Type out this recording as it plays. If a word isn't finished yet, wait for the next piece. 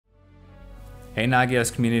Hey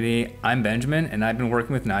Nagios Community, I'm Benjamin and I've been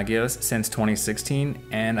working with Nagios since 2016,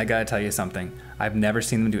 and I gotta tell you something, I've never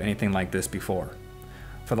seen them do anything like this before.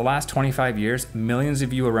 For the last 25 years, millions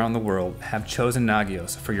of you around the world have chosen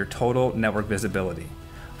Nagios for your total network visibility.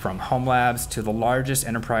 From home labs to the largest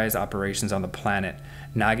enterprise operations on the planet,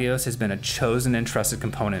 Nagios has been a chosen and trusted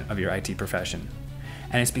component of your IT profession.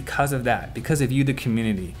 And it's because of that, because of you, the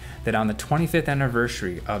community, that on the 25th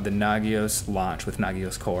anniversary of the Nagios launch with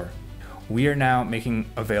Nagios Core, we are now making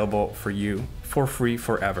available for you, for free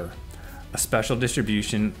forever, a special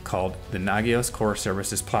distribution called the Nagios Core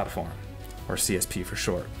Services Platform, or CSP for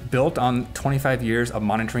short. Built on 25 years of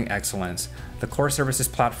monitoring excellence, the Core Services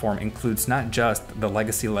Platform includes not just the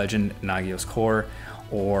legacy legend Nagios Core,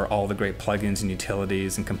 or all the great plugins and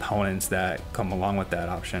utilities and components that come along with that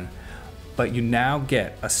option, but you now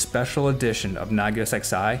get a special edition of Nagios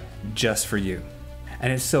XI just for you.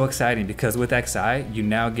 And it's so exciting because with XI, you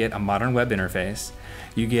now get a modern web interface,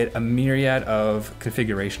 you get a myriad of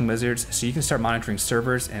configuration wizards, so you can start monitoring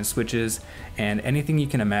servers and switches and anything you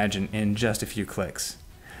can imagine in just a few clicks.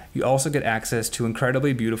 You also get access to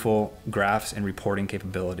incredibly beautiful graphs and reporting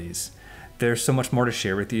capabilities. There's so much more to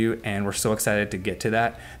share with you, and we're so excited to get to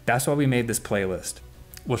that. That's why we made this playlist.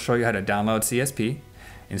 We'll show you how to download CSP,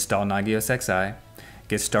 install Nagios XI,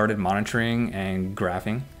 get started monitoring and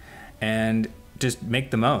graphing, and just make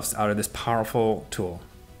the most out of this powerful tool.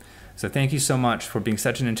 So thank you so much for being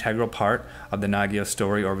such an integral part of the Nagios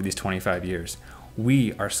story over these 25 years.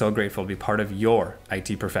 We are so grateful to be part of your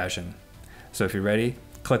IT profession. So if you're ready,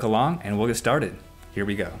 click along and we'll get started. Here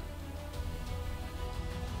we go.